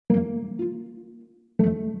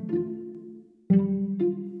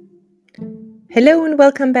Hello and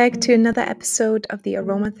welcome back to another episode of the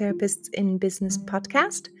Aromatherapists in Business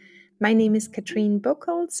podcast. My name is Katrine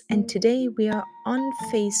Buchholz, and today we are on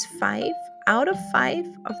phase 5 out of 5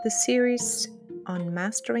 of the series on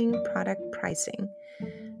mastering product pricing.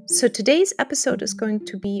 So today's episode is going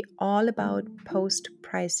to be all about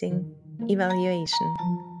post-pricing evaluation.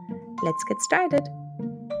 Let's get started.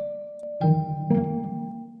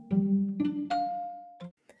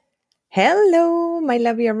 Hello, my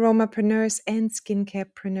lovely aromapreneurs and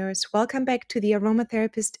skincarepreneurs. Welcome back to the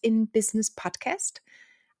Aromatherapist in Business podcast.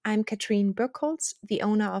 I'm Katrine Buchholz, the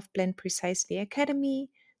owner of Blend Precisely Academy.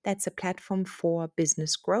 That's a platform for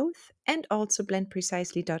business growth, and also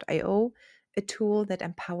blendprecisely.io, a tool that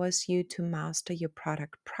empowers you to master your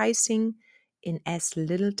product pricing in as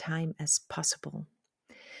little time as possible.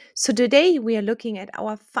 So today we are looking at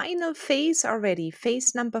our final phase already,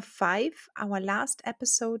 phase number 5, our last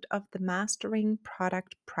episode of the Mastering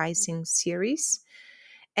Product Pricing series.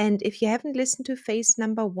 And if you haven't listened to phase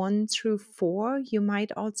number 1 through 4, you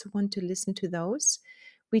might also want to listen to those.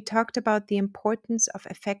 We talked about the importance of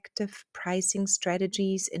effective pricing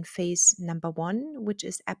strategies in phase number 1, which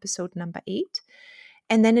is episode number 8.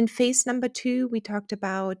 And then in phase number 2, we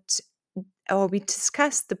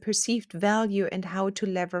discussed the perceived value and how to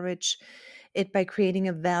leverage it by creating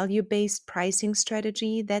a value-based pricing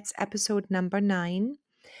strategy. That's episode number 9.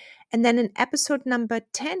 And then in episode number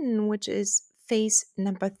 10, which is phase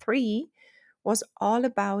number 3, was all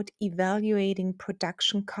about evaluating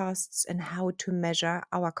production costs and how to measure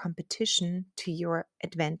our competition to your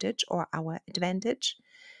advantage or our advantage.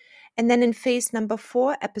 And then in phase number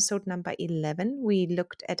 4, episode number 11, we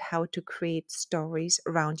looked at how to create stories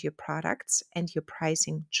around your products and your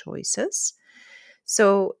pricing choices.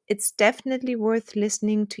 So it's definitely worth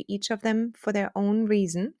listening to each of them for their own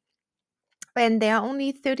reason. And they are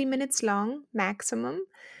only 30 minutes long maximum.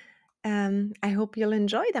 I hope you'll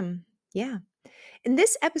enjoy them. Yeah. In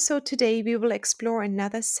this episode today, we will explore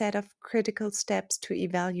another set of critical steps to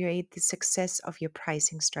evaluate the success of your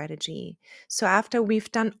pricing strategy. So after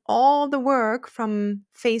we've done all the work from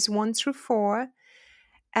phase 1 through 4,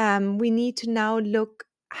 we need to now look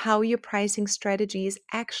how your pricing strategy is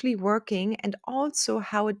actually working and also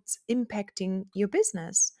how it's impacting your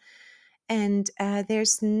business. And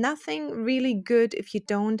there's nothing really good if you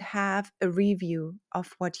don't have a review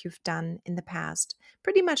of what you've done in the past,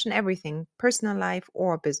 pretty much in everything, personal life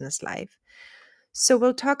or business life. So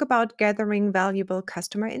we'll talk about gathering valuable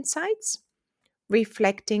customer insights,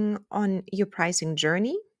 reflecting on your pricing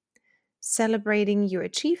journey, celebrating your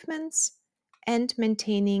achievements, and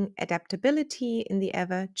maintaining adaptability in the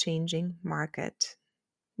ever-changing market.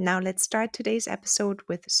 Now let's start today's episode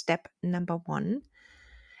with step number 1.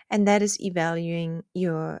 And that is evaluating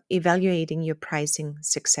your pricing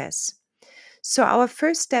success. So our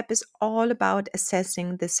first step is all about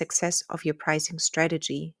assessing the success of your pricing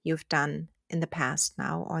strategy you've done in the past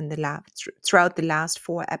now or throughout the last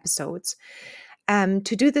 4 episodes. To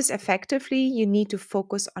do this effectively, you need to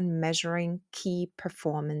focus on measuring key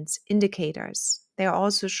performance indicators. They are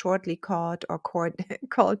also shortly called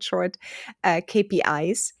short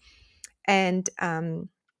KPIs, and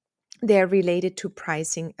they're related to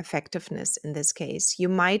pricing effectiveness in this case. You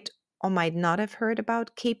might or might not have heard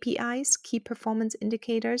about KPIs, key performance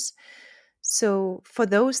indicators. So, for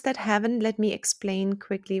those that haven't, let me explain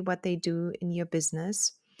quickly what they do in your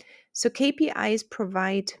business. So, KPIs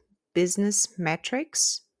provide business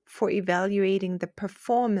metrics for evaluating the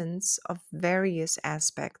performance of various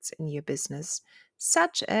aspects in your business,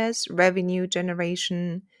 such as revenue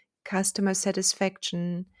generation, customer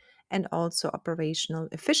satisfaction, and also operational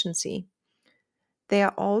efficiency. They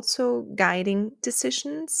are also guiding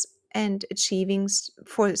decisions and achieving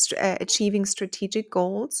strategic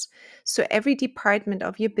goals. So every department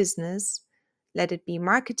of your business, let it be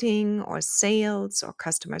marketing or sales or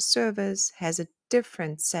customer service, has a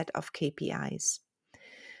different set of KPIs.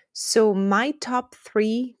 So my top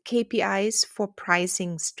 3 KPIs for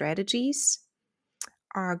pricing strategies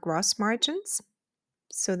are gross margins.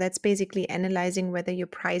 So that's basically analyzing whether your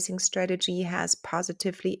pricing strategy has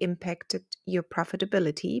positively impacted your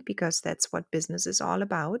profitability, because that's what business is all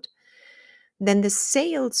about. Then the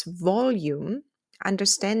sales volume,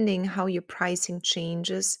 understanding how your pricing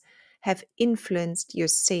changes have influenced your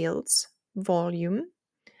sales volume.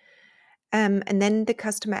 And then the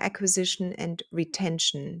customer acquisition and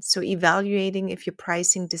retention. So evaluating if your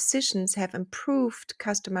pricing decisions have improved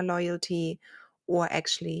customer loyalty or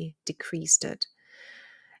actually decreased it.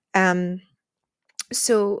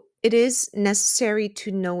 So it is necessary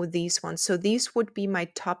to know these ones. So these would be my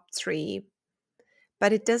top 3,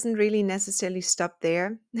 but it doesn't really necessarily stop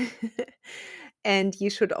there. And you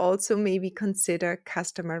should also maybe consider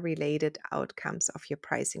customer related outcomes of your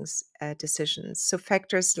pricing decisions. So,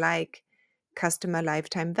 factors like customer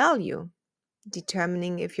lifetime value,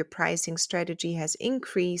 determining if your pricing strategy has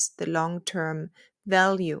increased the long term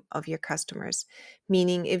value of your customers,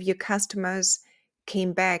 meaning if your customers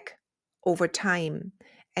came back over time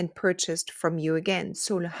and purchased from you again.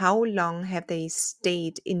 So, how long have they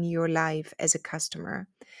stayed in your life as a customer?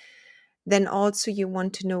 Then also you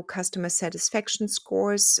want to know customer satisfaction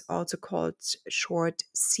scores, also called short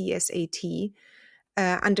CSAT,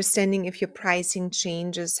 understanding if your pricing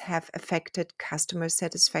changes have affected customer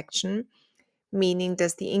satisfaction, meaning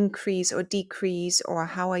does the increase or decrease or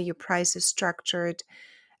how are your prices structured,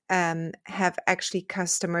 have actually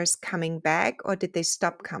customers coming back or did they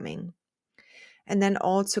stop coming? And then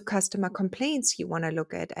also customer complaints you want to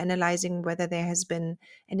look at, analyzing whether there has been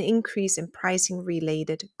an increase in pricing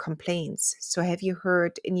related complaints. So, have you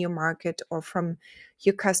heard in your market or from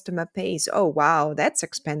your customer base, oh, wow, that's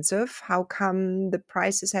expensive. How come the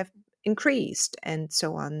prices have increased? And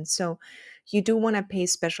so on. So, you do want to pay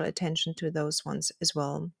special attention to those ones as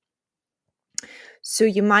well. So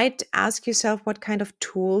you might ask yourself what kind of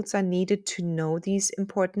tools are needed to know these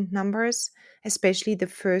important numbers, especially the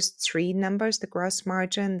first three numbers, the gross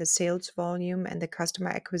margin, the sales volume, and the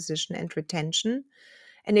customer acquisition and retention.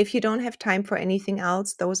 And if you don't have time for anything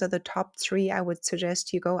else, those are the top three I would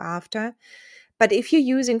suggest you go after. But if you're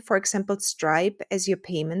using, for example, Stripe as your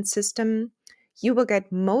payment system, you will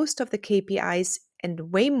get most of the KPIs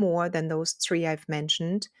and way more than those three I've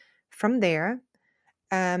mentioned from there.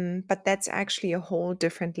 But that's actually a whole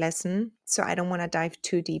different lesson. So I don't want to dive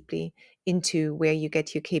too deeply into where you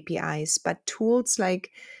get your KPIs. But tools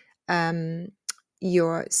like um,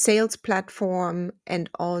 your sales platform and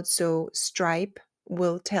also Stripe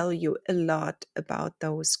will tell you a lot about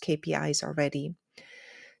those KPIs already.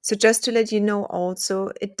 So just to let you know,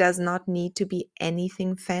 also, it does not need to be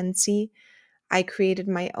anything fancy. I created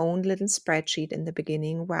my own little spreadsheet in the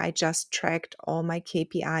beginning where I just tracked all my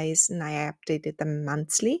KPIs and I updated them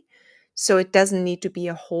monthly. So it doesn't need to be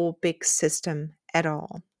a whole big system at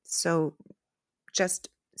all. So just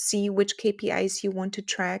see which KPIs you want to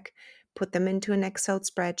track, put them into an Excel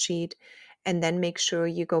spreadsheet, and then make sure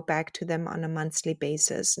you go back to them on a monthly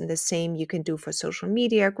basis. And the same you can do for social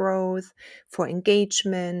media growth, for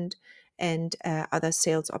engagement, and other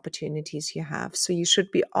sales opportunities you have. So you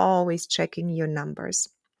should be always checking your numbers.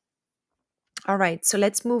 All right, so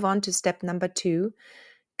let's move on to step number 2,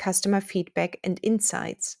 customer feedback and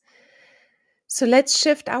insights. So let's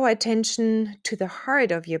shift our attention to the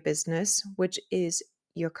heart of your business, which is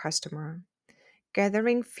your customer.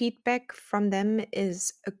 Gathering feedback from them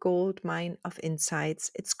is a gold mine of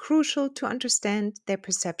insights. It's crucial to understand their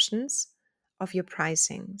perceptions of your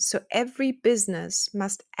pricing. So every business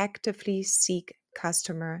must actively seek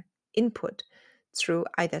customer input through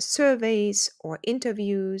either surveys or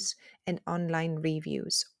interviews and online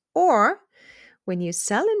reviews. Or when you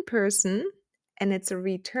sell in person and it's a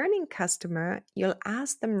returning customer, you'll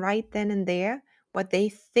ask them right then and there what they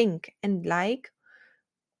think and like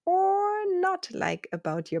or not like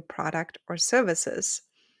about your product or services.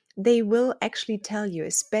 They will actually tell you,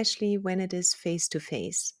 especially when it is face to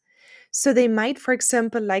face. So they might, for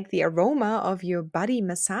example, like the aroma of your body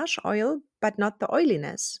massage oil, but not the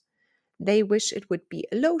oiliness. They wish it would be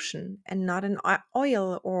a lotion and not an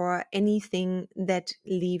oil or anything that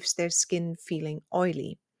leaves their skin feeling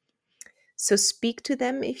oily. So speak to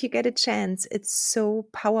them if you get a chance. It's so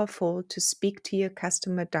powerful to speak to your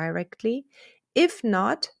customer directly. If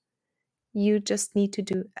not, you just need to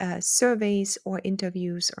do surveys or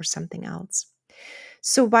interviews or something else.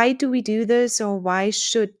 So, why do we do this, or why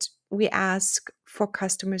should we ask for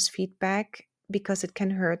customers' feedback? Because it can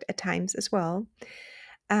hurt at times as well.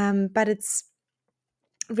 But it's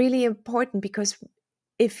really important because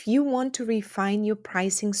if you want to refine your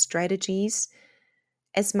pricing strategies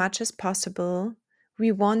as much as possible,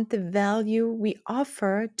 we want the value we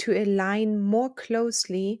offer to align more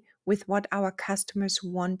closely with what our customers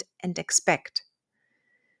want and expect.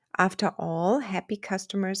 After all, happy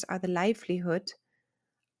customers are the livelihood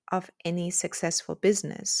of any successful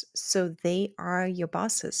business. So they are your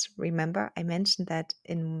bosses. Remember, I mentioned that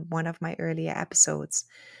in one of my earlier episodes.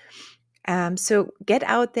 So get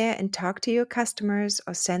out there and talk to your customers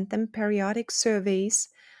or send them periodic surveys.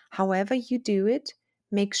 However, you do it,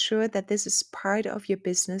 make sure that this is part of your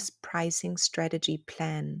business pricing strategy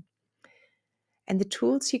plan. And the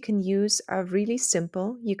tools you can use are really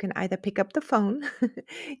simple. You can either pick up the phone,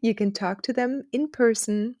 you can talk to them in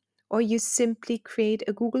person, or you simply create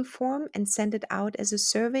a Google form and send it out as a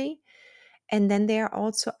survey. And then there are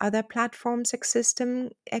also other platforms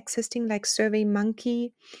existing like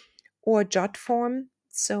SurveyMonkey or JotForm.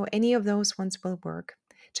 So any of those ones will work.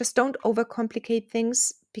 Just don't overcomplicate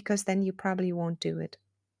things because then you probably won't do it.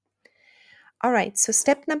 All right, so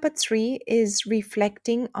step number 3 is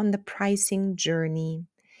reflecting on the pricing journey.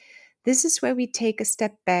 This is where we take a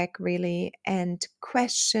step back, really, and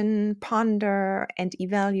question, ponder, and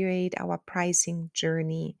evaluate our pricing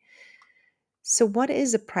journey. So, what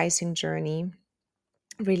is a pricing journey?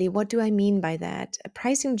 Really, what do I mean by that? A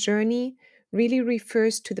pricing journey really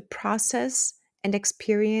refers to the process and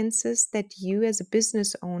experiences that you, as a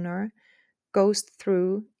business owner, goes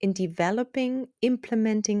through in developing,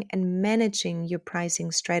 implementing, and managing your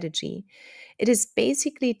pricing strategy. It is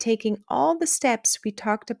basically taking all the steps we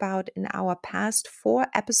talked about in our past 4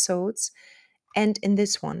 episodes and in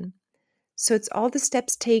this one. So it's all the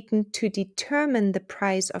steps taken to determine the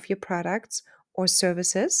price of your products or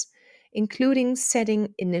services, including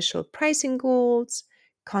setting initial pricing goals,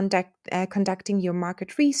 conducting your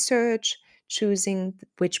market research, choosing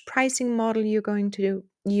which pricing model you're going to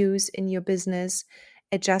use in your business,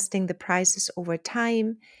 adjusting the prices over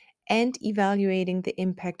time, and evaluating the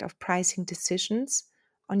impact of pricing decisions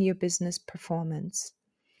on your business performance.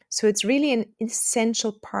 So it's really an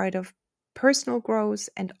essential part of personal growth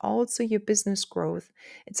and also your business growth.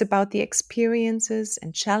 It's about the experiences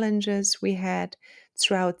and challenges we had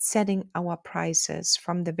throughout setting our prices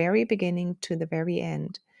from the very beginning to the very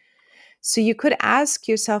end. So you could ask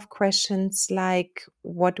yourself questions like,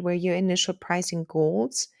 what were your initial pricing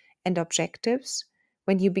goals and objectives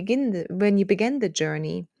when you began the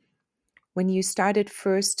journey, when you started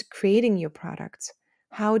first creating your products?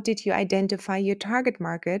 How did you identify your target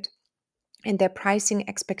market and their pricing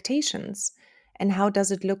expectations? And how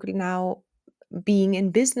does it look now being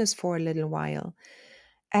in business for a little while?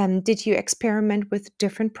 Did you experiment with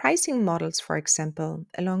different pricing models, for example,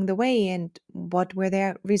 along the way? And what were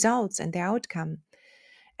their results and their outcome?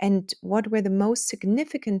 And what were the most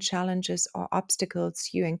significant challenges or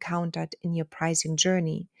obstacles you encountered in your pricing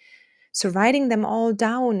journey? So writing them all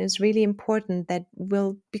down is really important, that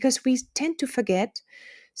will, because we tend to forget.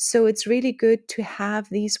 So it's really good to have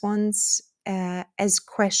these ones as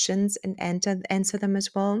questions and answer them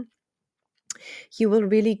as well. You will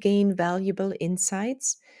really gain valuable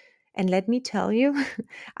insights. And let me tell you,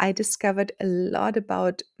 I discovered a lot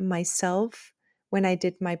about myself when I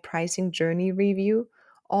did my pricing journey review.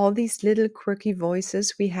 All these little quirky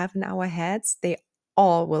voices we have in our heads, they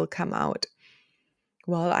all will come out.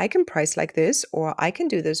 Well, I can price like this, or I can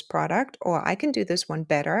do this product, or I can do this one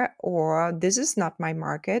better, or this is not my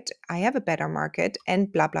market. I have a better market,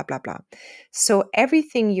 and blah, blah, blah, blah. So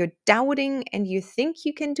everything you're doubting and you think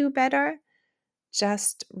you can do better,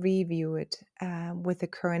 just review it with the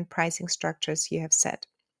current pricing structures you have set.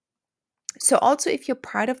 So, also, if you're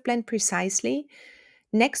part of Blend Precisely,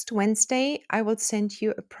 next Wednesday, I will send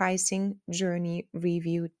you a pricing journey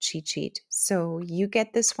review cheat sheet. So, you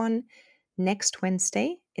get this one next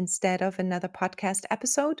Wednesday instead of another podcast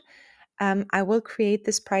episode. I will create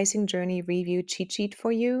this pricing journey review cheat sheet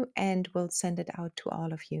for you and will send it out to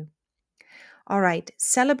all of you. All right,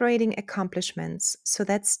 celebrating accomplishments. So,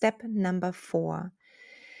 that's step number 4.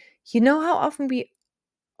 You know how often we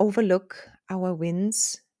overlook our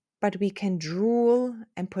wins, but we can drool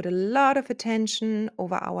and put a lot of attention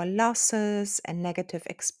over our losses and negative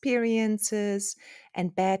experiences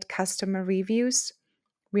and bad customer reviews.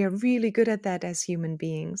 We are really good at that as human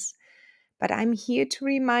beings. But I'm here to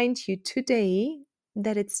remind you today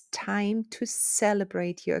that it's time to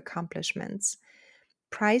celebrate your accomplishments.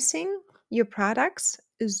 Pricing your products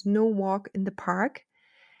is no walk in the park,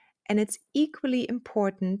 and it's equally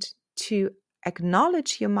important to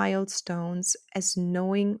acknowledge your milestones as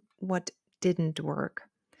knowing what didn't work.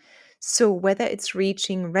 So, whether it's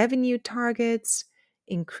reaching revenue targets,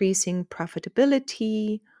 increasing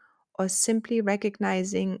profitability, or simply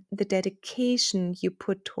recognizing the dedication you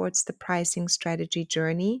put towards the pricing strategy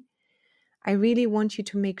journey, I really want you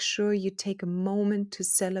to make sure you take a moment to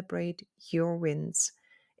celebrate your wins.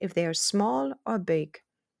 If they are small or big,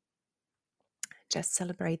 just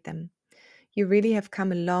celebrate them. You really have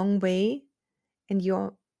come a long way, and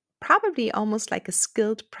you're probably almost like a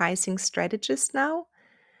skilled pricing strategist now,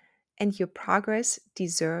 and your progress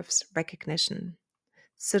deserves recognition.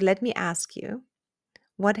 So let me ask you,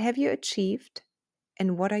 what have you achieved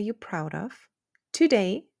and what are you proud of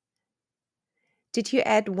today? Did you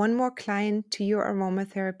add one more client to your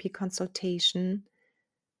aromatherapy consultation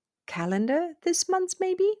calendar this month,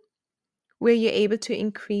 maybe? Were you able to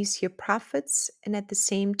increase your profits and at the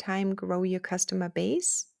same time grow your customer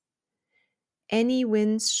base? Any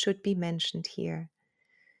wins should be mentioned here.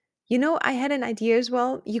 I had an idea as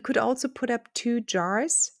well. You could also put up two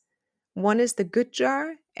jars. One is the good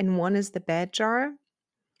jar and one is the bad jar.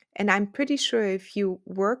 And I'm pretty sure if you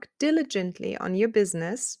work diligently on your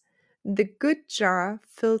business, the good jar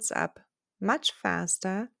fills up much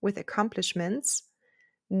faster with accomplishments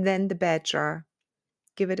than the bad jar.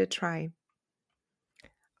 Give it a try.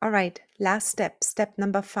 All right, last step, step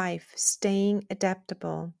number 5, staying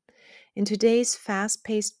adaptable. In today's fast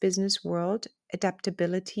paced business world,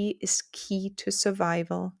 adaptability is key to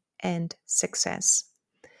survival and success.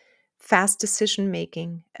 Fast decision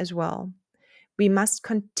making as well. We must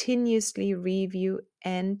continuously review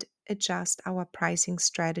and adjust our pricing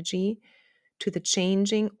strategy to the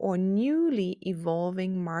changing or newly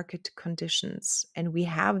evolving market conditions. And we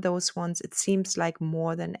have those ones, it seems like,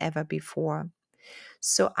 more than ever before.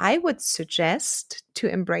 So I would suggest to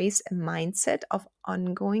embrace a mindset of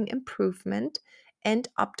ongoing improvement and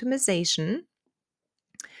optimization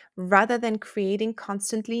rather than creating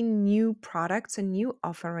constantly new products and new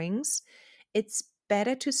offerings. It's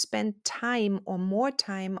better to spend time or more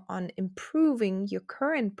time on improving your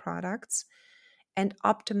current products and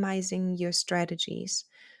optimizing your strategies.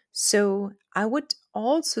 So, I would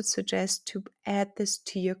also suggest to add this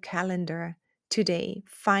to your calendar today.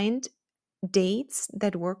 Find dates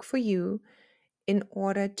that work for you in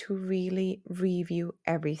order to really review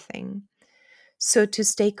everything. So, to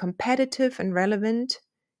stay competitive and relevant,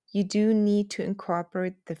 you do need to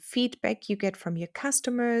incorporate the feedback you get from your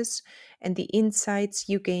customers and the insights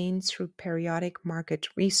you gain through periodic market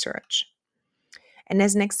research. And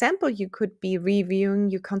as an example, you could be reviewing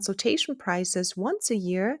your consultation prices once a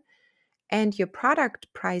year and your product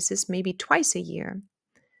prices maybe twice a year.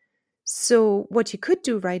 So, what you could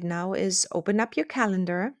do right now is open up your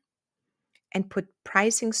calendar and put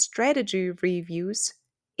pricing strategy reviews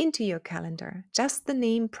into your calendar. Just the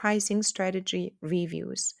name pricing strategy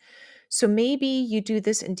reviews. So maybe you do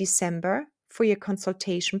this in December for your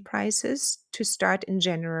consultation prices to start in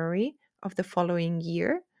January of the following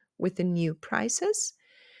year with the new prices.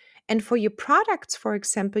 And for your products, for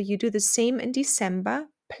example, you do the same in December,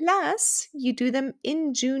 plus you do them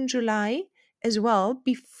in June, July as well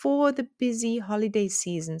before the busy holiday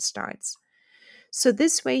season starts. So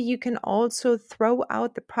this way you can also throw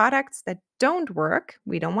out the products that don't work.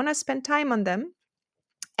 We don't want to spend time on them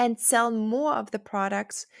and sell more of the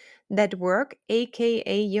products that work,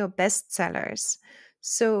 aka your bestsellers.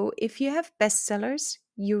 So if you have bestsellers,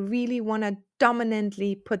 you really want to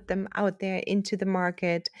dominantly put them out there into the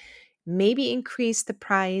market, maybe increase the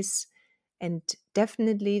price, and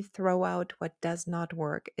definitely throw out what does not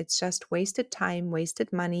work. It's just wasted time,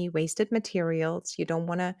 wasted money, wasted materials. You don't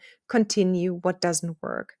want to continue what doesn't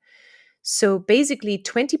work. So basically,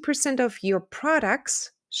 20% of your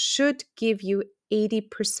products should give you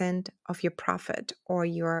 80% of your profit or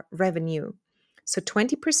your revenue. So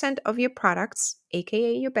 20% of your products,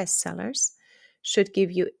 aka your bestsellers, should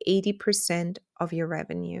give you 80% of your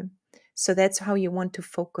revenue. So that's how you want to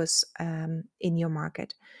focus in your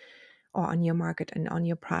market or on your market and on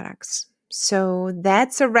your products. So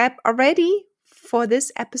that's a wrap already for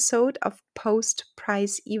this episode of Post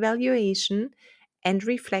Price Evaluation and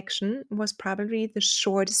Reflection. Was probably the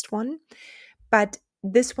shortest one, but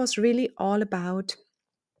this was really all about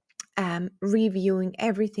reviewing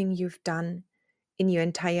everything you've done in your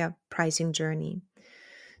entire pricing journey.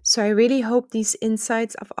 So I really hope these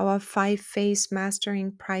insights of our 5-phase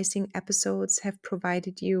mastering pricing episodes have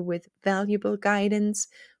provided you with valuable guidance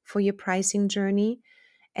for your pricing journey.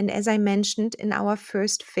 And as I mentioned in our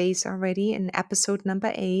first phase already in episode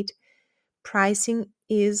number 8, pricing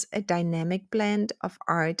is a dynamic blend of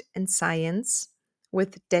art and science.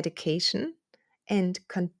 With dedication and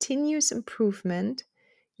continuous improvement,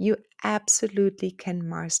 you absolutely can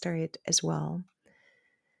master it as well.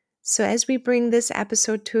 So, as we bring this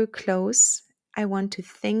episode to a close, I want to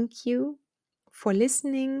thank you for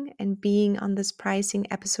listening and being on this pricing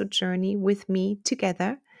episode journey with me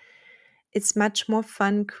together. It's much more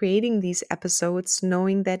fun creating these episodes,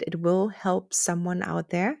 knowing that it will help someone out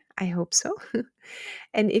there. I hope so.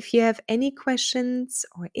 And if you have any questions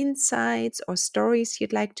or insights or stories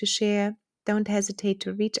you'd like to share, don't hesitate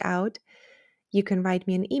to reach out. You can write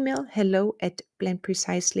me an email,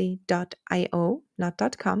 hello@blendprecisely.io,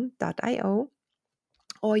 not .com.io,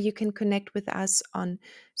 or you can connect with us on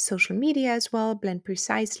social media as well, Blend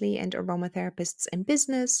Precisely and Aromatherapists in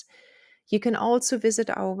Business. You can also visit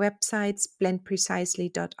our websites,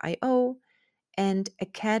 blendprecisely.io and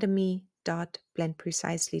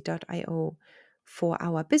academy.blendprecisely.io for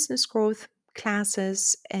our business growth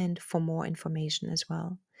classes and for more information as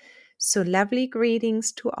well. So lovely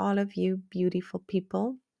greetings to all of you beautiful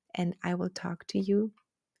people, and I will talk to you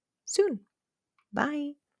soon.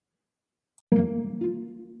 Bye.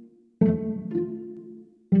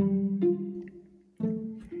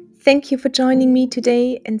 Thank you for joining me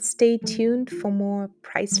today, and stay tuned for more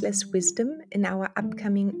priceless wisdom in our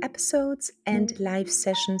upcoming episodes and live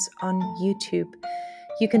sessions on YouTube.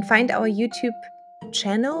 You can find our YouTube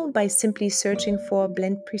channel by simply searching for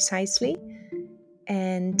Blend Precisely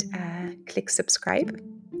and click subscribe.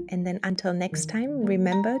 And then until next time,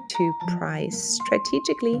 remember to price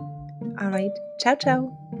strategically. All right, ciao,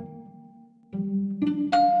 ciao.